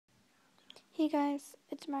Hey guys,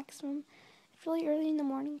 it's Maximum. It's really early in the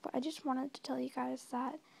morning, but I just wanted to tell you guys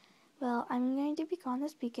that, well, I'm going to be gone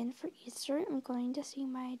this weekend for Easter. I'm going to see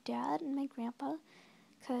my dad and my grandpa,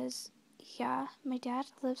 because, yeah, my dad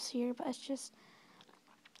lives here, but it's just,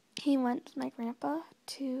 he went with my grandpa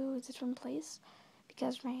to a different place,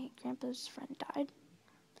 because my grandpa's friend died.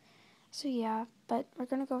 So yeah, but we're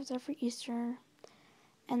going to go over there for Easter,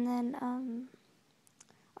 and then,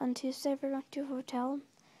 on Tuesday we're going to a hotel.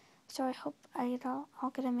 So I hope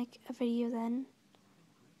I'll get to make a video then,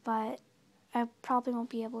 but I probably won't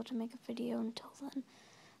be able to make a video until then.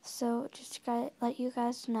 So just to let you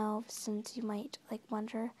guys know, since you might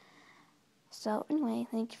wonder. So anyway,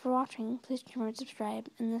 thank you for watching. Please remember and subscribe.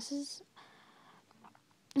 And this is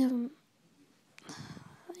one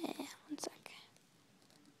sec.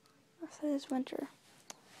 This is winter.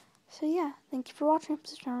 So yeah, thank you for watching.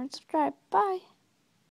 Please remember and subscribe. Bye.